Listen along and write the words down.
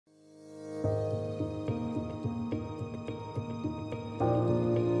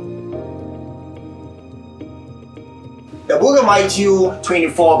The book of Matthew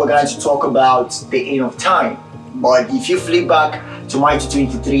 24 began to talk about the end of time. But if you flip back to Matthew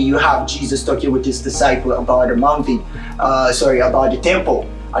 23, you have Jesus talking with his disciple about the mountain, about the temple.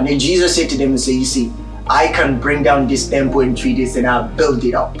 And then Jesus said to them, you see, I can bring down this temple in 3 days and I'll build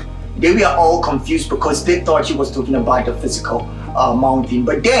it up. They were all confused because they thought he was talking about the physical mountain.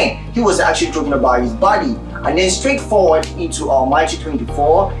 But then he was actually talking about his body. And then straight forward into Matthew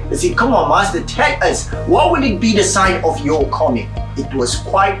 24, they said, come on, Master, tell us, what will it be the sign of your coming? It was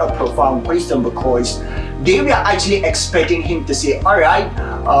quite a profound question because they were actually expecting him to say, all right,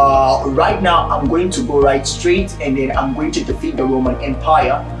 right now I'm going to go right straight and then I'm going to defeat the Roman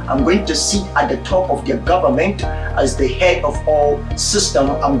Empire. I'm going to sit at the top of their government as the head of all system.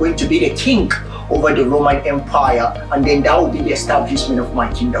 I'm going to be the king over the Roman Empire, and then that will be the establishment of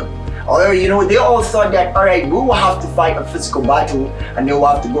my kingdom. Or, you know, they all thought that, all right, we will have to fight a physical battle and they will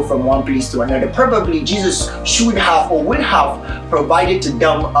have to go from one place to another. Probably Jesus should have or would have provided to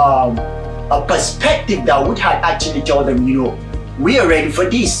them a perspective that would have actually told them, you know, we are ready for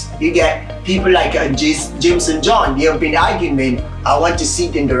this. You get people like James and John, they have been arguing, man, I want to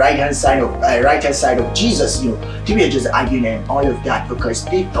sit in the right hand side of Jesus. You know, they were just arguing and all of that because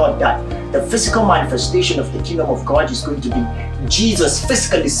they thought that the physical manifestation of the kingdom of God is going to be Jesus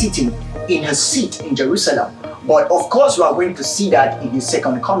physically sitting in his seat in Jerusalem. But of course, we are going to see that in his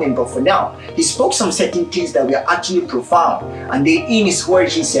second coming. But for now, he spoke some certain things that were actually profound. And then in his word,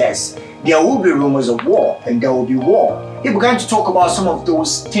 he says, there will be rumors of war and there will be war. He began to talk about some of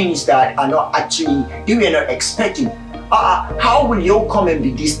those things that are not actually, they were not expecting. How will your coming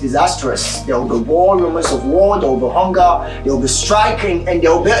be this disastrous? There will be war, rumors of war, there will be hunger, there will be striking, and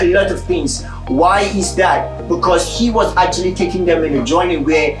there will be a lot of things. Why is that? Because he was actually taking them in a journey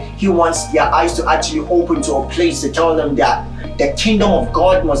where he wants their eyes to actually open to a place to tell them that the kingdom of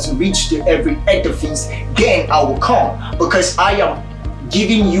God must reach to every edifice. Then I will come because I am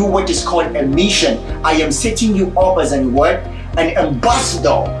giving you what is called a mission. I am setting you up as an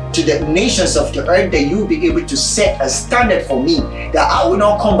ambassador to the nations of the earth, that you will be able to set a standard for me, that I will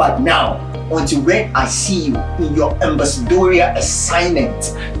not come back now until when I see you in your ambassadorial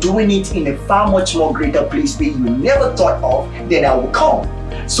assignment, doing it in a far much more greater place where you never thought of, then I will come.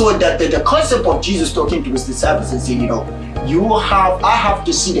 So that the concept of Jesus talking to his disciples and saying, you know, I have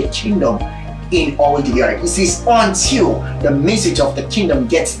to see the kingdom in all the earth. He says, until the message of the kingdom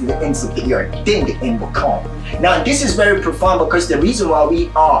gets to the ends of the earth, then the end will come. Now, this is very profound because the reason why we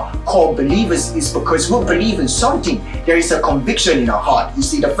are called believers is because we believe in something. There is a conviction in our heart. You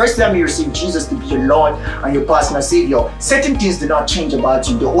see, the first time you receive Jesus to be your Lord and your personal Savior, certain things do not change about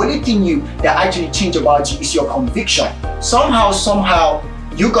you. The only thing that actually change about you is your conviction. Somehow,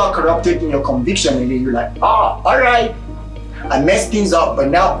 you got corrupted in your conviction and then you're like, all right, I messed things up, but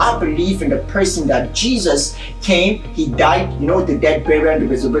now I believe in the person that Jesus came, he died, you know, the death, burial, and the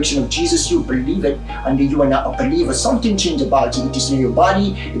resurrection of Jesus. You believe it, and then you are not a believer. Something changed about you. It is not your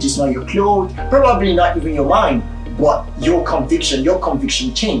body, it is not your clothes, probably not even your mind, but your conviction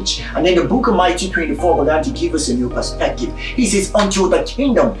changed. And then the book of Matthew 24 began to give us a new perspective. He says, until the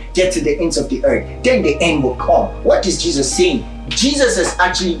kingdom gets to the ends of the earth, then the end will come. What is Jesus saying? Jesus is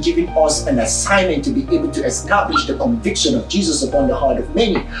actually giving us an assignment to be able to establish the conviction of Jesus upon the heart of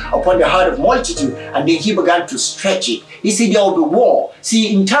many, upon the heart of multitude, and then he began to stretch it. He said there will be war.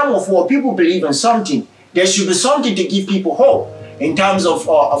 See, in time of war, people believe in something. There should be something to give people hope. In terms of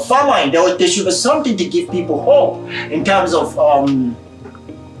a famine, there should be something to give people hope. In terms of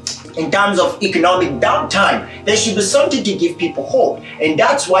economic downtime, there should be something to give people hope. And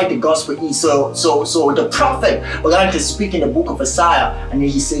that's why the gospel is so the prophet began to speak in the book of Isaiah, and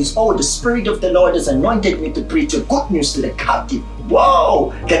he says, oh, the Spirit of the Lord has anointed me to preach the good news to the captive.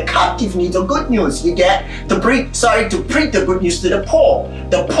 Whoa, the captive needs the good news. You get to preach the good news to the poor.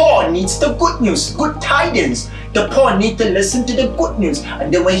 The poor needs the good news, good tidings. The poor need to listen to the good news.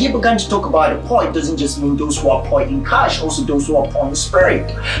 And then when he began to talk about the poor, it doesn't just mean those who are poor in cash, also those who are poor in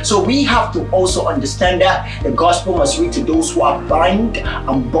spirit. So we have to also understand that the gospel must reach to those who are bound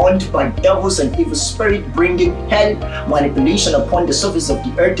and bonded by devils and evil spirit, bringing hell, manipulation upon the surface of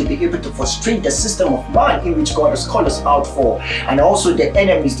the earth to be able to frustrate the system of man in which God has called us out for. And also the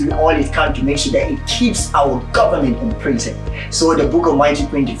enemy is doing all it can to make sure that it keeps our government in prison. So the book of Matthew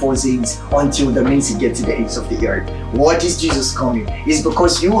 24 says, until the message gets to the ends of the earth. What is Jesus coming? It's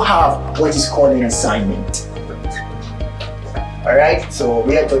because you have what is called an assignment. Alright, so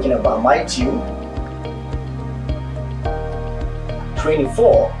we are talking about Matthew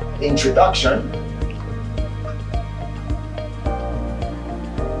 24, introduction.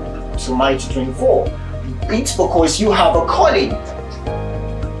 So Matthew 24, it's because you have a calling.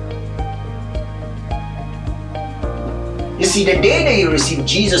 see, the day that you receive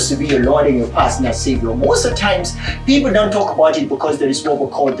Jesus to be your Lord and your personal Savior, most of the times people don't talk about it because there is what we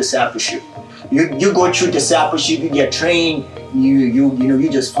call discipleship. You go through discipleship, you get trained, you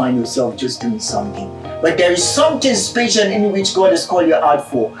just find yourself just doing something. But there is something special in which God has called you out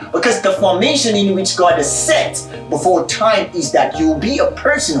for, because the formation in which God has set before time is that you'll be a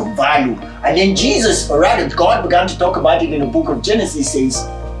person of value. And then Jesus, or rather God, began to talk about it in the book of Genesis. Says,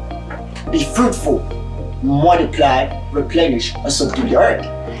 be fruitful, multiply, replenish, and subdue the earth.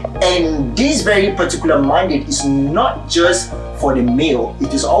 And this very particular mandate is not just for the male,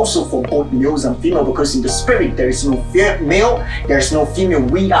 it is also for both males and female, because in the spirit there is no male, there is no female.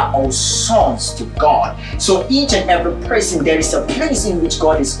 We are all sons to God. So each and every person, there is a place in which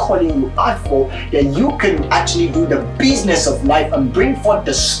God is calling you out for, that you can actually do the business of life and bring forth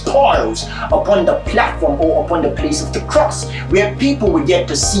the spoils upon the platform or upon the place of the cross, where people will get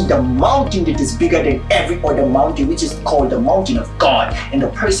to see the mountain that is bigger than every other mountain, which is called the mountain of God in the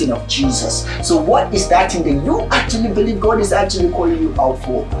person of Jesus. So what is that thing that you actually believe God is actually calling you out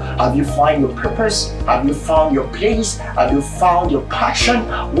for? Have you found your purpose? Have you found your place? Have you found your passion?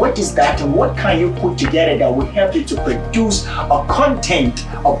 What is that, and what can you put together that will help you to produce a content,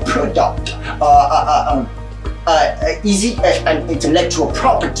 a product? Is it an intellectual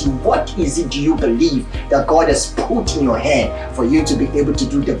property? What is it do you believe that God has put in your hand for you to be able to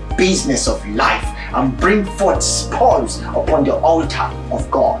do the business of life and bring forth spoils upon the altar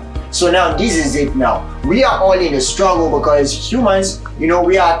of God? So now this is it now. We are all in a struggle because humans,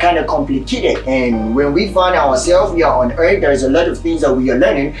 we are kind of complicated. And when we find ourselves, we are on earth, there's a lot of things that we are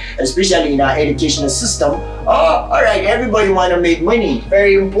learning, especially in our educational system. Oh, all right, everybody want to make money.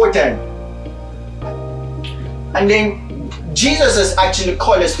 Very important. And then Jesus has actually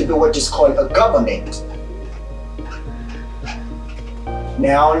called us to be what is called a government.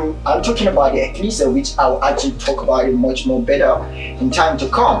 Now, I'm talking about the ecclesia, which I'll actually talk about it much more better in time to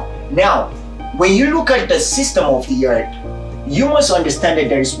come. Now, when you look at the system of the earth, you must understand that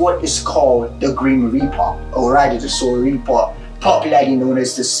there is what is called the Grim Reaper, or rather the Soul Reaper, popularly known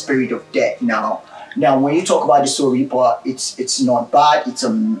as the spirit of death. Now, when you talk about the Soul Reaper, it's not bad. It's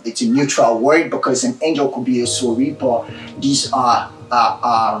a neutral word, because an angel could be a Soul Reaper. These are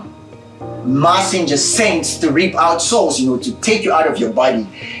messenger saints to reap out souls, to take you out of your body.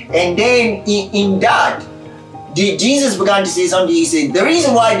 And then in that, Jesus began to say something. He said, the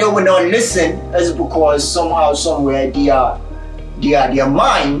reason why they will not listen is because somehow, somewhere, their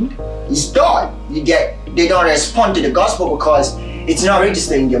mind is dull. They don't respond to the gospel because it's not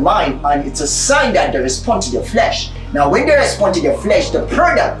registered in their mind, and it's a sign that they respond to their flesh. Now, when they respond to their flesh, the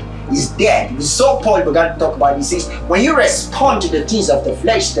product is dead. We saw Paul began to talk about it. He says, when you respond to the things of the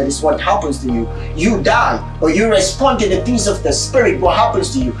flesh, that is what happens to you. You die. But you respond to the things of the spirit, what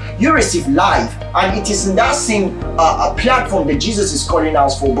happens to you? You receive life. And it is in that same platform that Jesus is calling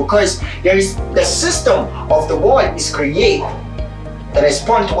us for, because there is the system of the world is created that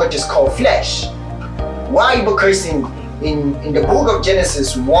respond to what is called flesh. Why? Because in the book of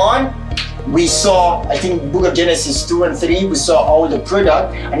Genesis 1, we saw, I think, book of Genesis 2 and 3, we saw all the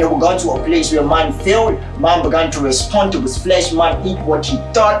product, and then we got to a place where man failed. Man began to respond to his flesh. Man eat what he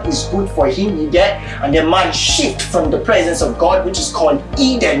thought is good for him, and then man shift from the presence of God, which is called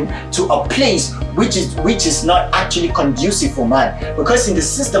Eden, to a place which is not actually conducive for man. Because in the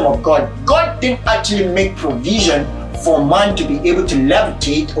system of God, God didn't actually make provision for man to be able to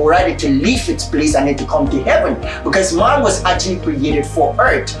levitate, or rather to leave its place and then to come to heaven, because man was actually created for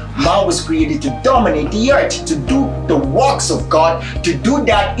earth. Man was created to dominate the earth, to do the works of God, to do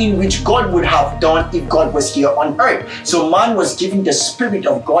that in which God would have done if God was here on earth. So man was given the spirit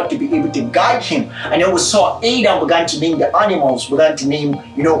of God to be able to guide him. And then we saw Adam began to name the animals, began to name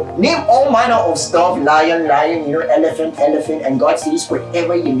all manner of stuff, lion, elephant, and God says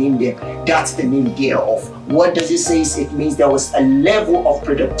whatever you name them, that's the name thereof. What does it say? It means there was a level of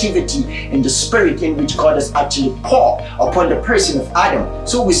productivity in the spirit in which God has actually poured upon the person of Adam.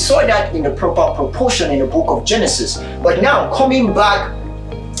 So we saw that in the proper proportion in the book of Genesis. But now, coming back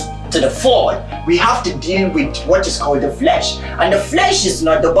to the fall, we have to deal with what is called the flesh. And the flesh is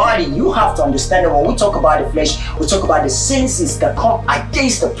not the body. You have to understand that when we talk about the flesh, we talk about the senses that come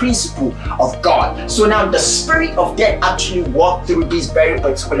against the principle of God. So now the spirit of death actually walked through this very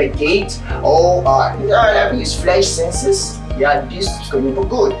particular gate. Let me use flesh senses. Yeah, this is going to be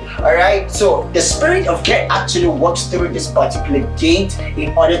good. All right, so the spirit of death actually walks through this particular gate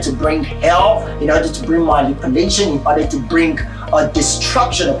in order to bring hell, in order to bring manipulation, in order to bring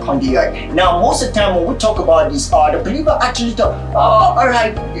destruction upon the earth. Now, most of the time when we talk about this, the believer actually talk, all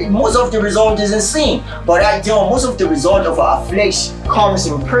right, most of the result is in sin, but most of the result of our flesh comes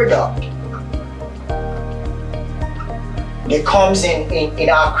in product. There comes in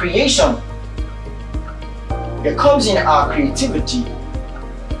our creation. There comes in our creativity.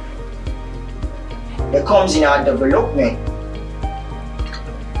 There comes in our development.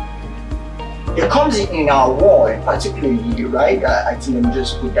 There comes in our world, particularly, right? I think let me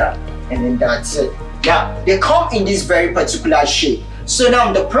just put that, and then that's it. Now, they come in this very particular shape. So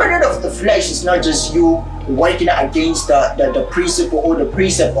now the product of the flesh is not just you working against the principle or the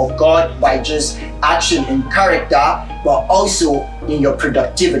precept of God by just action and character, but also in your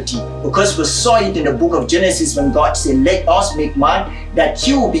productivity. Because we saw it in the book of Genesis when God said, let us make man, that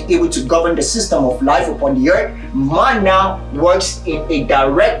he will be able to govern the system of life upon the earth. Man now works in a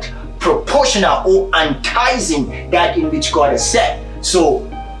direct, proportional or enticing that in which God has said. So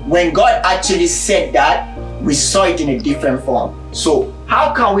when God actually said that, we saw it in a different form. So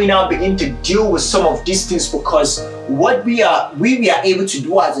how can we now begin to deal with some of these things? Because what we are able to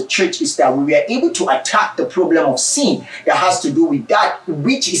do as a church is that we are able to attack the problem of sin that has to do with that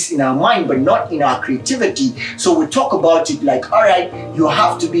which is in our mind but not in our creativity. So we talk about it like, all right, you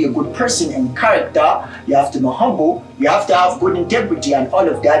have to be a good person and character, you have to be humble, you have to have good integrity and all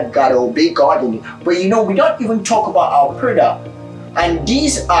of that, gotta obey God in it. But we don't even talk about our product. And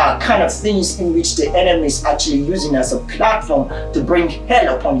these are kind of things in which the enemy is actually using as a platform to bring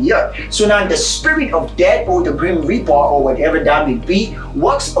hell upon the earth. So now the spirit of death or the grim reaper or whatever that may be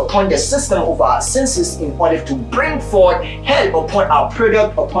works upon the system of our senses in order to bring forth hell upon our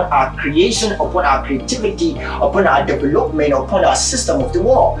product, upon our creation, upon our creativity, upon our development, upon our system of the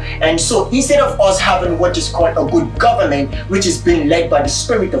world. And so instead of us having what is called a good government, which is being led by the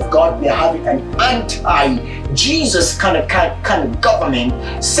Spirit of God, we are having an anti-Jesus kind of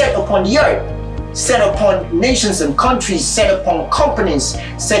government set upon the earth, set upon nations and countries, set upon companies,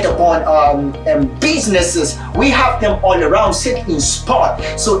 set upon businesses. We have them all around, set in spot.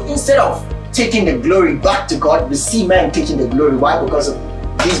 So instead of taking the glory back to God, we see man taking the glory. Why? Because of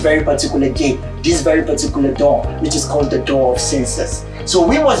this very particular gate, this very particular door, which is called the door of senses. So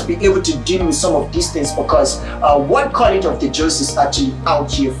we must be able to deal with some of these things, because what College of the Just is actually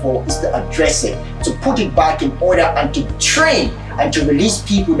out here for is to address it, to put it back in order and to train and to release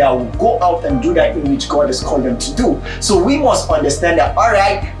people that will go out and do that in which God has called them to do. So we must understand that, all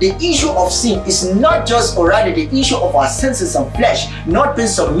right, the issue of sin is not just, or rather the issue of our senses and flesh not being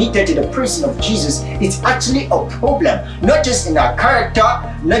submitted to the person of Jesus. It's actually a problem, not just in our character,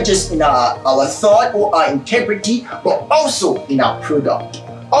 not just in our thought or our integrity, but also in our product,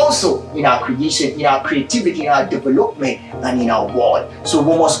 also in our creation, in our creativity, in our development, and in our world. So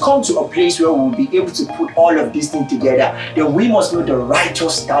we must come to a place where we will be able to put all of these things together. Then we must know the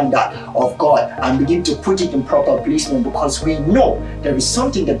righteous standard of God and begin to put it in proper placement, because we know there is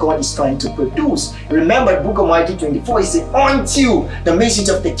something that God is trying to produce. Remember the book of Matthew 24, it says, until the message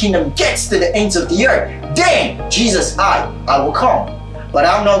of the kingdom gets to the ends of the earth, then Jesus, I will come. But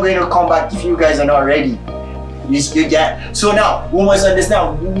I'm not going to come back if you guys are not ready. You get? So now we must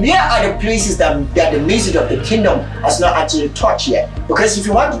understand where are the places that the message of the kingdom has not actually touched yet. Because if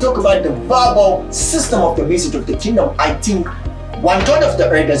you want to talk about the verbal system of the message of the kingdom, I think 1/3 of the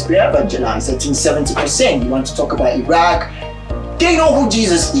earth has been evangelized. I think 70%. You want to talk about Iraq, they know who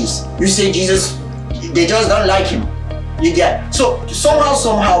Jesus is. You say Jesus, they just don't like him. You get? So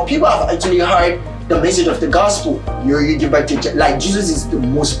somehow people have actually heard the message of the gospel. You give back to, like, Jesus is the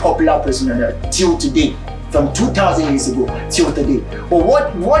most popular person on earth till today, from 2,000 years ago till today. But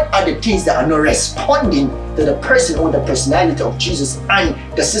what are the things that are not responding to the person or the personality of Jesus and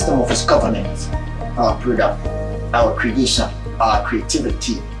the system of his government? Our product, our creation, our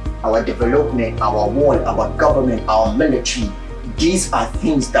creativity, our development, our world, our government, our military. These are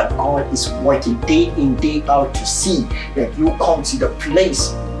things that God is working day in, day out to see that you come to the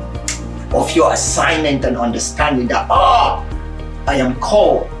place of your assignment and understanding that, I am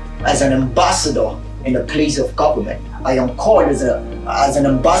called as an ambassador in a place of government. I am called as an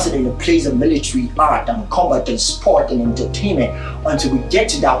ambassador in a place of military, art and combat and sport and entertainment. Until we get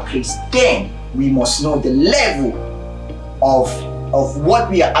to that place, then we must know the level of what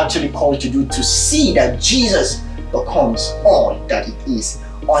we are actually called to do, to see that Jesus becomes all that it is,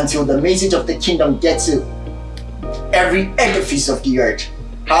 until the message of the kingdom gets to every edifice of the earth.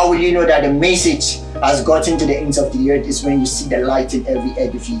 How will you know that the message has gotten to the ends of the earth? Is when you see the light in every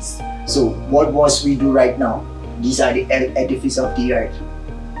edifice. So what must we do right now? These are the edifices of the earth.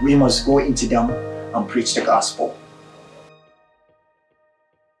 We must go into them and preach the gospel.